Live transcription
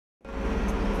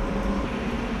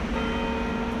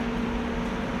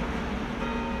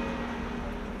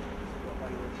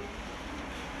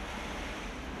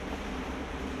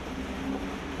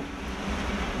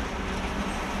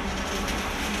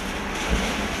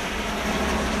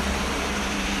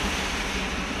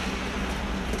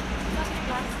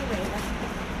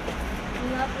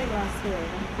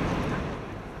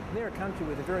They're a country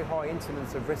with a very high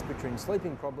incidence of respiratory and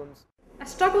sleeping problems. I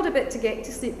struggled a bit to get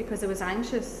to sleep because I was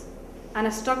anxious. And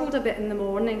I struggled a bit in the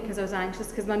morning because I was anxious,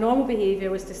 because my normal behaviour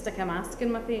was to stick a mask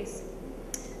in my face.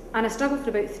 And I struggled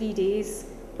for about 3 days.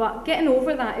 But getting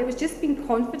over that, it was just being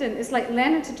confident. It's like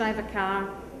learning to drive a car,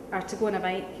 or to go on a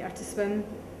bike, or to swim.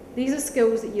 These are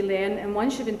skills that you learn, and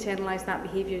once you've internalised that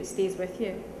behaviour, it stays with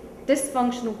you.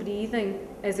 Dysfunctional breathing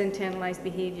is internalised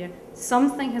behaviour.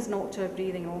 Something has knocked our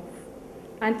breathing off.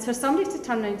 And for somebody to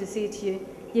turn around and say to you,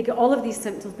 you get all of these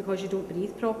symptoms because you don't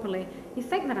breathe properly, you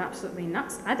think they're absolutely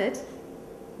nuts. I did.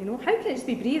 You know, how can it just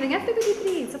be breathing? Everybody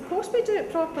breathes. Of course we do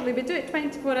it properly. We do it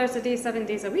 24 hours a day, 7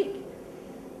 days a week.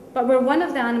 But we're one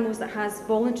of the animals that has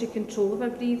voluntary control of our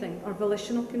breathing, or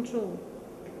volitional control.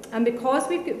 And because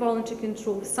we've got voluntary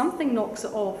control, if something knocks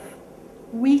it off,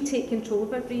 we take control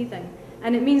of our breathing.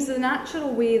 And it means the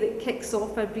natural way that kicks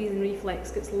off our breathing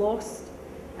reflex gets lost.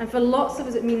 And for lots of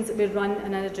us, it means that we run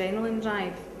an adrenaline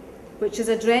drive, which is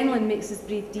adrenaline makes us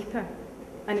breathe deeper,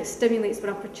 and it stimulates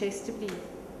our upper chest to breathe.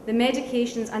 The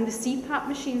medications and the CPAP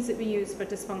machines that we use for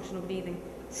dysfunctional breathing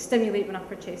stimulate our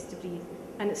upper chest to breathe,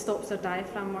 and it stops our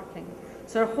diaphragm working.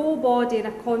 So our whole body in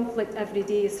a conflict every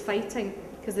day is fighting,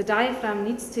 because the diaphragm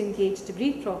needs to engage to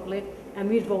breathe properly, and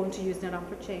we're voluntarily using our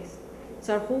upper chest.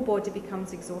 So our whole body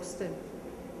becomes exhausted.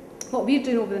 What we're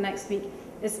doing over the next week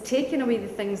is taking away the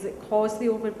things that cause the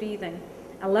overbreathing,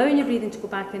 allowing your breathing to go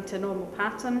back into a normal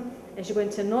pattern. As you go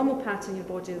into a normal pattern, your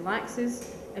body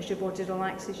relaxes. As your body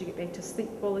relaxes, you get better sleep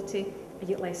quality, you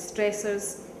get less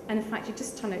stressors, and in fact, you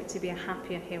just turn out to be a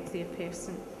happier, healthier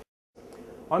person.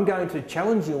 I'm going to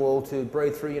challenge you all to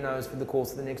breathe through your nose for the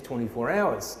course of the next 24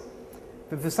 hours.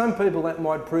 But for some people, that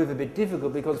might prove a bit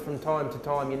difficult, because from time to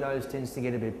time, your nose tends to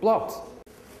get a bit blocked.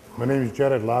 My name is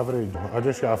Jared Lavery. I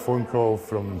just got a phone call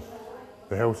from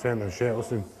the health centre in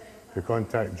Shettleston to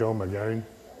contact John McGowan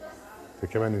to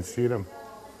come in and see him.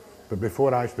 But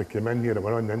before I actually came in here, I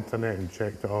went on the internet and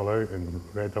checked it all out and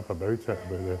read up about it,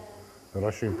 about the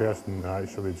Russian person that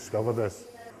actually discovered this.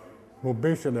 Well,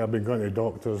 basically I've been going to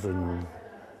doctors and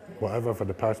whatever for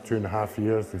the past 2.5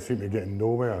 years and seem to be getting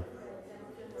nowhere.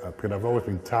 Because I've always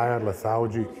been tired,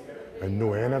 lethargic and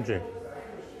no energy.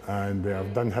 And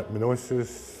I've done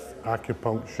hypnosis,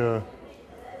 acupuncture,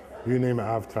 you name it,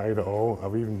 I've tried it all.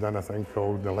 I've even done a thing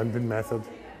called the Linden method.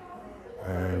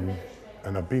 And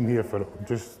I've been here for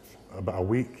just about a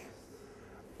week,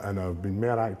 and I've been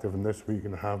more active in this week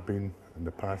than I have been in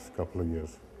the past couple of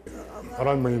years. I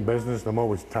run my own business, and I'm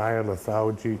always tired,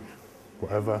 lethargic,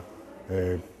 whatever.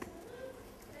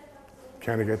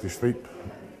 Can't get to sleep,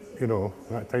 you know,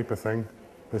 that type of thing.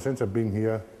 But since I've been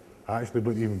here, I actually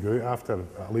don't even go out after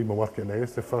I leave my work at night.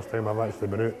 It's the first time I've actually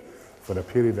been out for a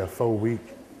period of a full week.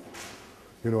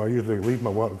 You know, I usually leave my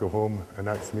work, go home, and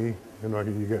that's me. You know,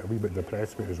 you get a wee bit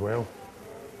depressed with it as well.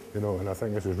 You know, and I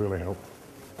think this has really helped.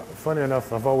 Funny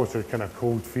enough, I've always had kind of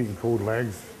cold feet and cold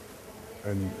legs,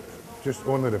 and just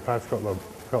only the past couple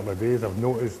of days I've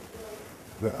noticed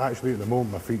that actually at the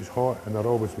moment my feet's hot and they're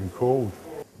always been cold.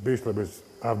 Basically what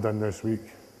I've done this week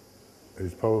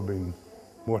has probably been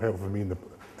more helpful for me than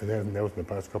anything else in the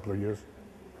past couple of years.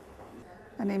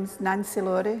 My name's Nancy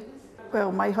Laurie.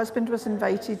 Well, my husband was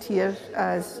invited here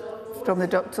from the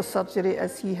doctor's surgery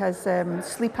as he has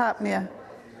sleep apnea.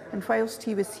 And whilst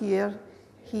he was here,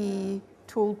 he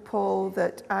told Paul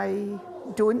that I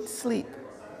don't sleep.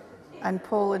 And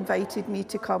Paul invited me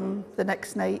to come the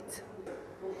next night.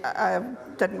 I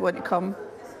didn't want to come.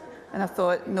 And I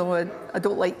thought, no, I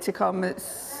don't like to come.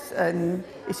 And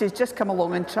he says, just come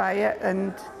along and try it.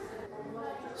 And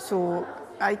so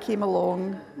I came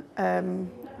along,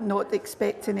 not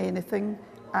expecting anything.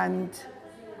 And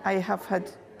I have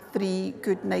had 3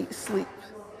 good nights' sleep.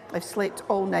 I've slept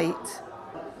all night.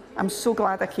 I'm so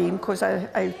glad I came, because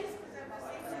I've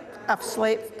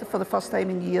slept for the first time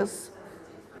in years.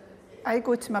 I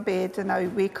go to my bed and I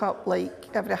wake up like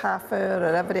every half hour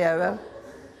or every hour,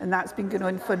 and that's been going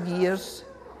on for years.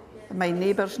 My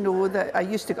neighbours know that I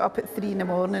used to get up at 3 in the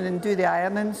morning and do the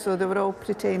ironing, so they were all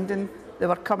pretending they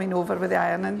were coming over with the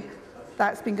ironing.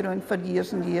 That's been going on for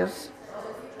years and years.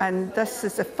 And this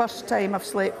is the first time I've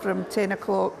slept from 10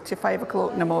 o'clock to 5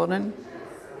 o'clock in the morning,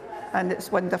 and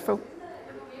it's wonderful.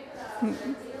 I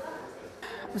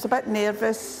was a bit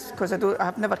nervous because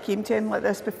I've never came to anything like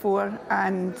this before,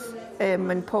 and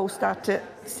when Paul started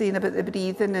saying about the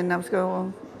breathing, and I was going,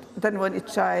 well, I didn't want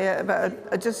to try it, but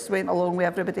I just went along with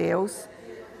everybody else.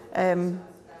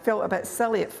 Felt a bit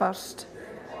silly at first,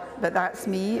 but that's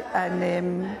me. And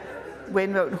when we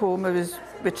went home,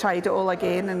 we tried it all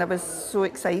again, and I was so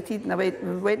excited, and we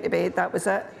went to bed. That was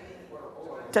it.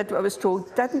 Did what I was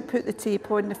told. Didn't put the tape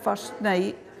on the first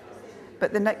night.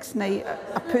 But the next night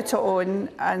I put it on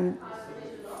and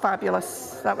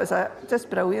fabulous, that was it,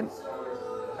 just brilliant.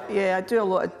 Yeah, I do a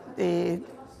lot of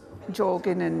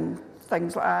jogging and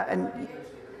things like that, and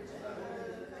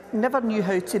never knew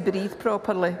how to breathe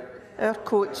properly. Our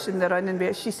coach in the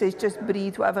running, she says just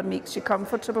breathe whatever makes you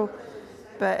comfortable.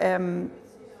 But I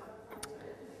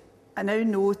now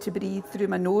know to breathe through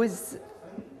my nose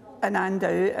in and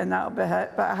out, and that'll be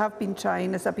it. But I have been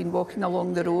trying as I've been walking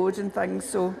along the road and things,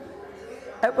 so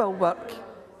it will work.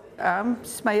 I'm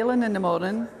smiling in the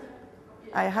morning.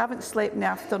 I haven't slept in the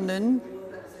afternoon.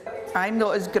 I'm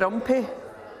not as grumpy.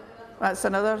 That's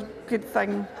another good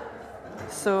thing.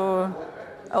 So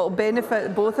it'll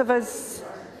benefit both of us.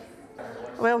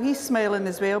 Well, he's smiling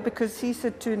as well because he's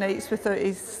had 2 nights without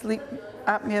his sleep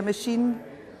apnea machine.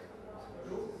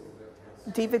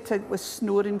 David was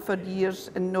snoring for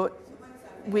years and not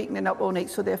waking up all night,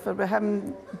 so therefore with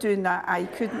him doing that, I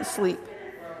couldn't sleep.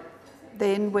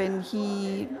 Then when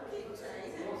he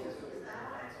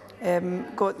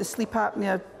got the sleep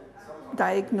apnea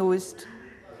diagnosed,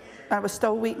 I was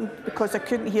still waiting because I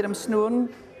couldn't hear him snoring,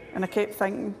 and I kept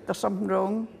thinking there's something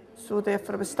wrong, so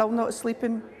therefore I was still not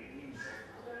sleeping.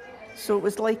 So it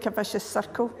was like a vicious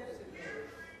circle.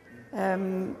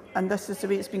 And this is the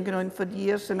way it's been going on for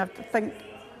years, and I think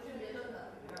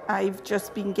I've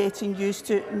just been getting used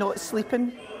to not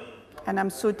sleeping, and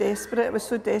I'm so desperate, I was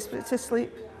so desperate to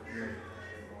sleep.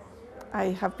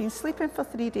 I have been sleeping for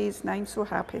 3 days and I'm so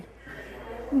happy.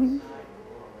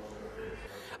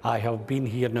 I have been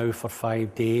here now for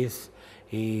 5 days,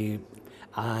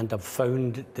 and I've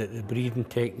found that the breathing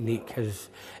technique has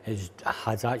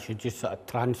actually just sort of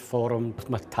transformed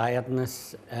my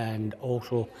tiredness, and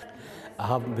also I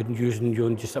haven't been using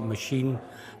just a machine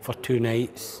for 2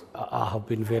 nights. I have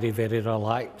been very, very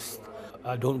relaxed.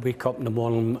 I don't wake up in the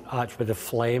morning actually with a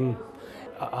phlegm.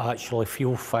 I actually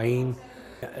feel fine.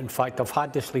 In fact, I've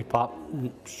had the sleep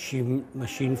apnea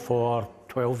machine for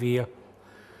 12 years.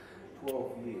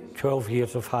 12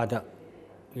 years I've had it.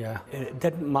 Yeah, it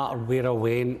didn't matter where I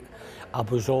went. I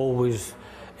was always,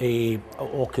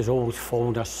 always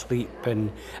falling asleep,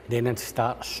 and then I'd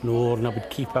start snoring. I would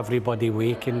keep everybody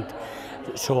wakened.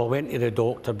 So I went to the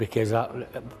doctor because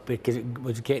it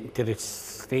was getting to the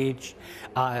stage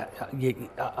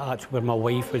where my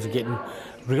wife was getting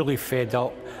really fed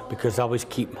up because I was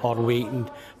keeping her waiting,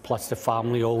 plus the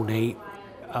family all night.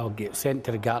 I'll get sent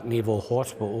to the Glasgow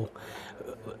Hospital,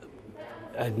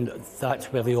 and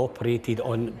that's where they operated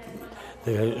on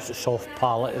the soft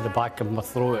palate at the back of my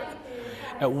throat.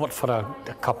 It worked for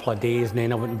a couple of days, and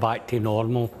then I went back to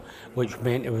normal, which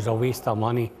meant it was a waste of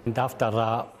money. And after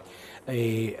that,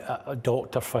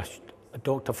 Dr.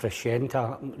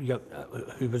 Frashenta,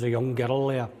 who was a young girl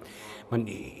there, when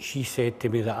she said to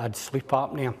me that I had sleep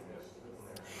apnea,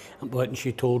 but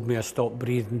she told me I stopped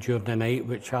breathing during the night,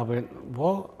 which I went,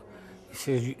 what? He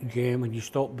says, yeah, when you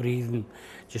stop breathing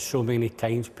just so many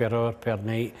times per hour per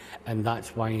night, and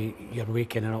that's why you're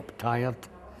waking up tired.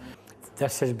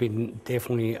 This has been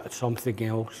definitely something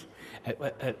else.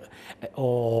 It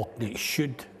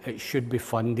should be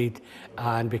funded,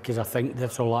 and because I think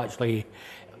this will actually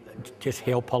just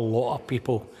help a lot of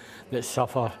people that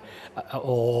suffer.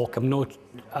 I'm not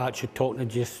actually talking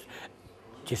to just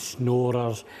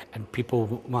snorers and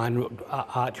people, man,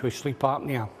 actually sleep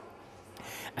apnea.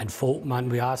 And folk, man,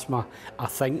 with asthma. I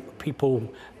think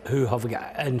people who have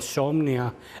got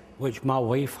insomnia, which my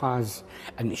wife has,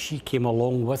 and she came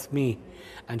along with me,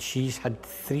 and she's had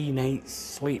 3 nights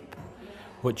sleep,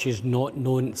 which is not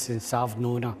known since I've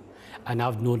known her, and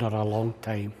I've known her a long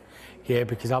time. Yeah,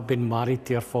 because I've been married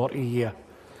to her 40 years.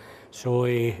 So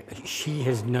she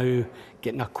is now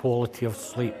getting a quality of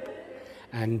sleep,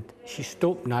 and she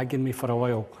stopped nagging me for a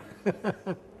while.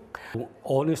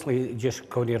 Honestly, just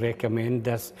going to recommend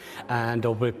this, and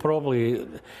I'll be probably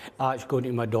actually going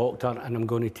to my doctor, and I'm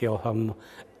going to tell him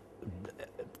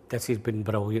this has been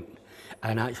brilliant,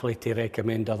 and actually to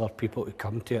recommend other people to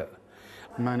come to it.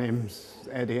 My name's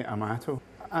Eddie Amato.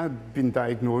 I've been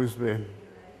diagnosed with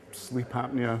sleep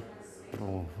apnea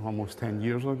almost 10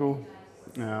 years ago.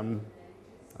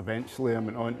 Eventually I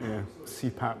went on to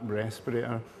CPAP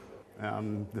respirator.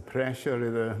 The pressure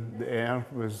of the air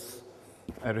was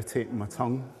irritating my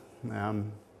tongue. I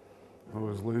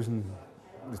was losing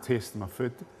the taste of my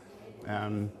food.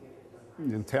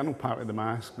 The internal part of the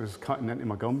mask was cutting into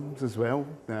my gums as well,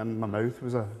 and my mouth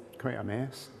was quite a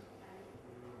mess.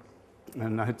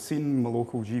 And I had seen my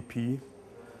local GP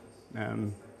a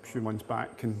few months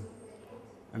back, and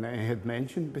he had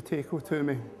mentioned BUTEYKO to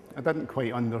me. I didn't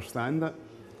quite understand it.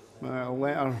 A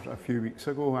letter a few weeks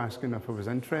ago asking if I was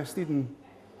interested in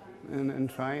in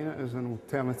trying it as an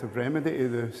alternative remedy to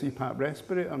the CPAP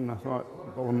respirator, and I thought,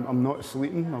 well, I'm not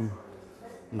sleeping.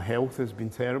 My health has been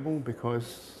terrible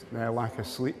because lack of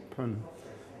sleep, and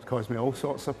it's caused me all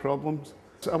sorts of problems.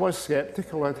 So I was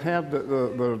sceptical. I'd heard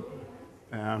that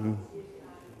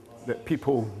that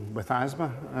people with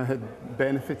asthma had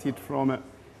benefited from it,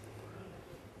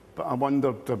 but I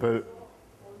wondered about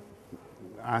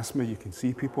asthma. You can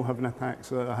see people having attacks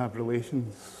that have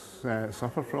relations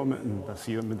suffer from it, and I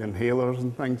see them with inhalers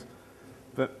and things.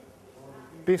 But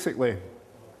basically,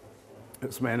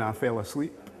 it's when I fell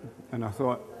asleep, and I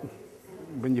thought,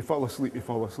 when you fall asleep, you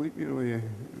fall asleep. You know,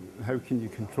 how can you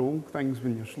control things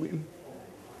when you're sleeping?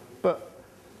 But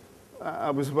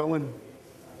I was willing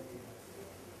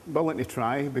to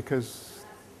try, because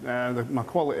my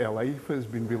quality of life has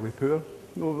been really poor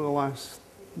over the last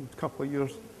couple of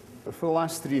years. For the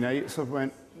last 3 nights, I've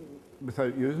went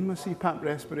without using my CPAP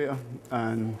respirator,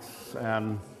 and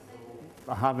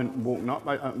I haven't woken up.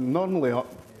 I'm normally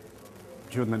up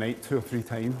during the night 2 or 3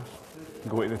 times,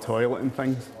 go to the toilet and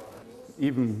things.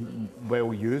 Even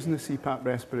while using the CPAP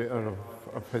respirator,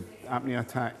 I've had apnea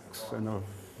attacks, and I've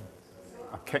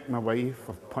kicked my wife,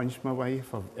 I've punched my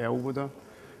wife, I've elbowed her.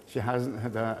 She hasn't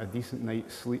had a decent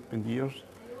night's sleep in years,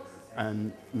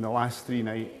 and in the last 3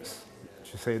 nights,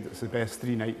 she said it's the best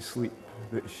 3 nights sleep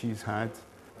that she's had.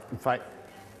 In fact,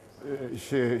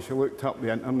 she looked up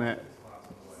the internet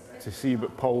to see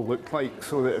what Paul looked like,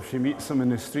 so that if she meets him in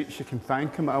the street, she can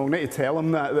thank him. I'll need to tell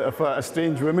him that if a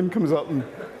strange woman comes up and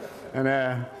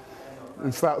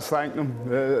starts thanking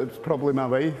him, it's probably my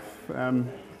wife.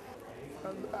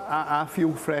 I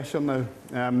feel fresher now.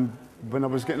 When I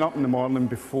was getting up in the morning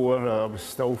before, I was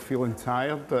still feeling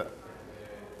tired, but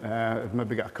I'd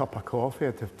maybe get a cup of coffee,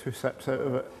 I'd have 2 sips out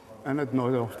of it, and I'd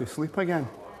nod off to sleep again.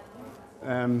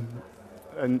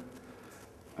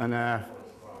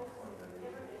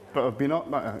 But I've been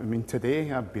up, I mean,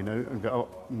 today I've been out and got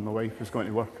up, and my wife was going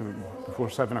to work before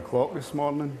 7 o'clock this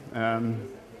morning.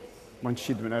 Once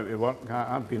she'd went out to work,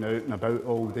 I've been out and about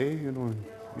all day, you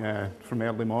know, from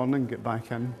early morning, get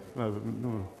back in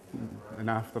the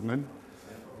afternoon.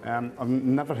 I've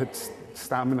never had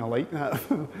stamina like that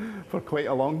for quite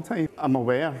a long time. I'm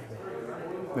aware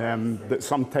that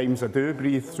sometimes I do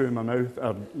breathe through my mouth,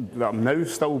 or that I'm now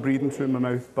still breathing through my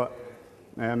mouth, but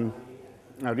I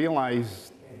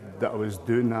realised that I was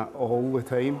doing that all the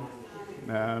time.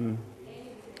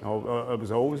 I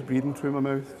was always breathing through my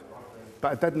mouth,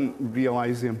 but I didn't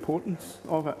realise the importance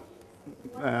of it.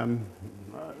 And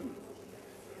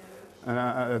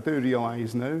I do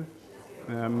realise now.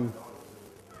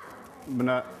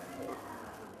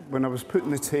 When I was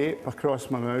putting the tape across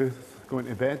my mouth, going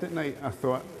to bed at night, I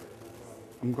thought,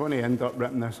 I'm going to end up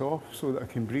ripping this off so that I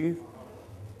can breathe.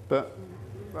 But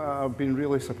I've been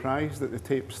really surprised that the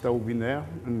tape's still been there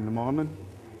in the morning.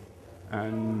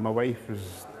 And my wife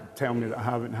was telling me that I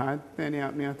haven't had any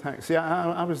apnea attacks. See,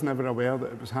 I was never aware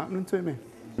that it was happening to me.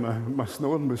 My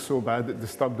snoring was so bad it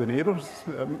disturbed the neighbours.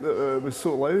 It was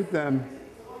so loud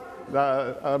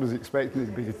that I was expecting it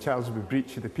to be a charged with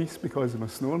breach of the peace because of my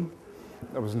snoring.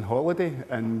 I was on holiday,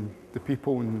 and the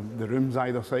people in the rooms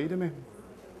either side of me,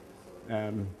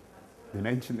 they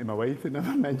mentioned to my wife, they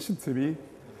never mentioned to me,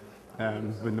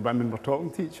 when the women were talking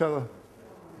to each other,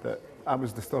 that I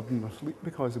was disturbing their sleep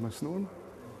because of my snoring.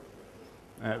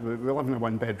 We live in a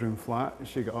 1-bedroom flat.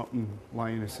 She got up and lie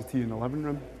in a settee in the living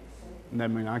room. And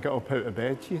then when I got up out of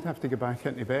bed, she'd have to go back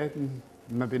into bed and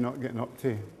maybe not getting up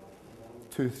to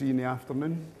 2, 3 in the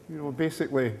afternoon. You know,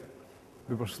 basically,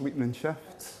 we were sleeping in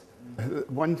shifts.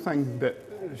 One thing that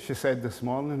she said this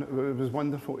morning, it was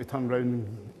wonderful to turn around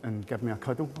and give me a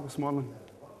cuddle this morning.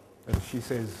 As she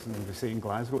says, we say in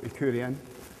Glasgow, to curry in,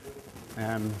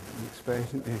 an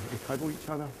expression to cuddle each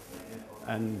other.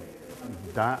 And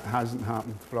that hasn't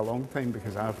happened for a long time,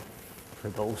 because I've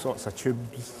had all sorts of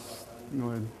tubes, you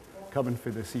know, coming for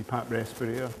the CPAP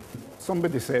respirator.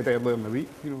 Somebody said earlier in the week,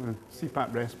 you know, the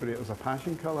CPAP respirator is a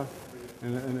passion colour,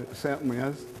 and it certainly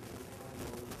is.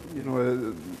 You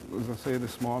know, as I say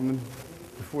this morning,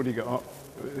 before you get up,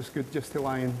 it's good just to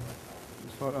lie and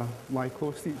sort of lie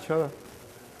close to each other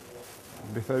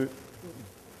without,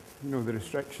 you know, the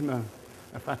restriction.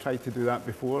 If I tried to do that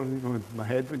before, you know, my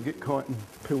head would get caught and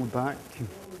pulled back,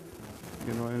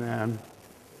 you know, and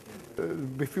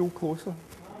we feel closer.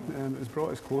 It's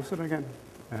brought us closer again,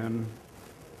 and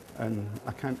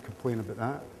I can't complain about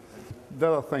that. The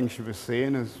other thing she was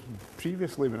saying is,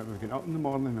 previously when I was getting up in the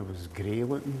morning, I was grey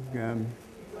looking,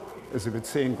 as they would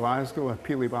say in Glasgow, a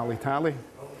peely bally tally.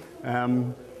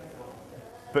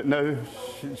 But now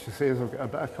she says I've got a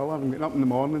bit of colour. I'm getting up in the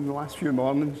morning, the last few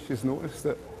mornings she's noticed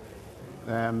that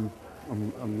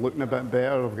I'm looking a bit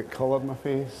better, I've got colour in my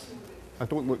face. I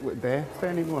don't look like death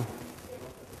anymore.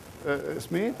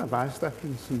 It's made a vast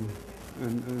difference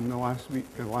in the last week,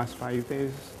 the last 5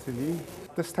 days to me.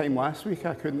 This time last week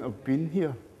I couldn't have been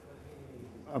here.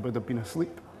 I would have been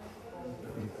asleep.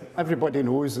 Everybody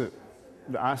knows that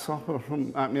I suffer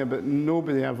from apnea, but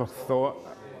nobody ever thought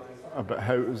about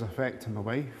how it was affecting my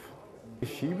wife.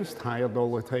 She was tired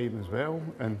all the time as well,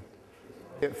 and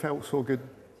it felt so good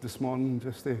this morning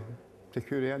just to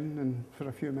cure in and for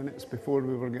a few minutes before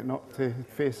we were getting up to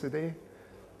face the day.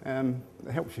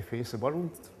 It helps you face the world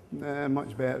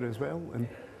much better as well.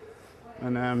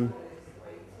 And I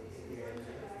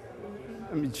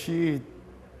mean, she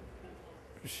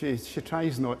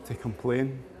tries not to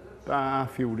complain, but I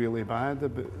feel really bad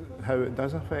about how it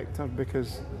does affect her,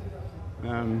 because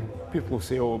people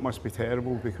say, oh, it must be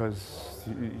terrible because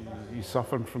you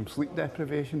suffered from sleep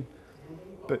deprivation.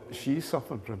 But she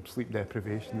suffered from sleep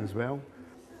deprivation as well.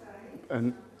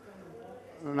 And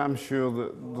I'm sure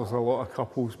that there's a lot of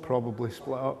couples probably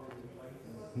split up,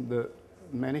 that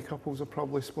many couples are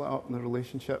probably split up and their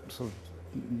relationships have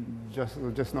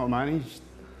just not managed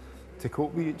to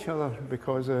cope with each other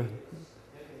because of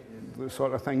the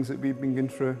sort of things that we've been going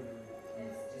through.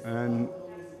 And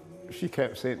she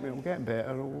kept saying to me, it'll get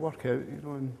better, it'll work out, you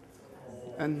know,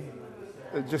 and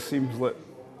it just seems like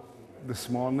this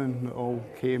morning it all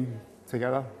came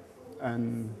together,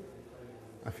 and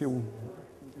I feel,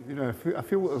 you know, I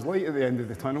feel there's light at the end of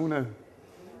the tunnel now,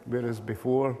 whereas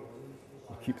before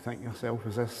you keep thinking to yourself,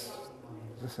 is this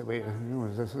the way, you know,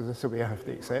 is this the way I have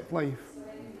to accept life?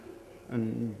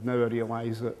 And now I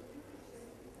realise that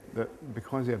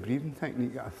because of a breathing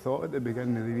technique that I thought at the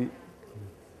beginning of the week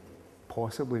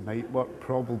possibly might work,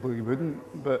 probably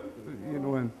wouldn't, but you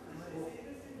know,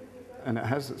 and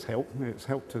it's helped me. It's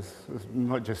helped us,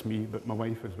 not just me, but my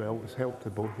wife as well. It's helped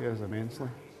the both of us immensely.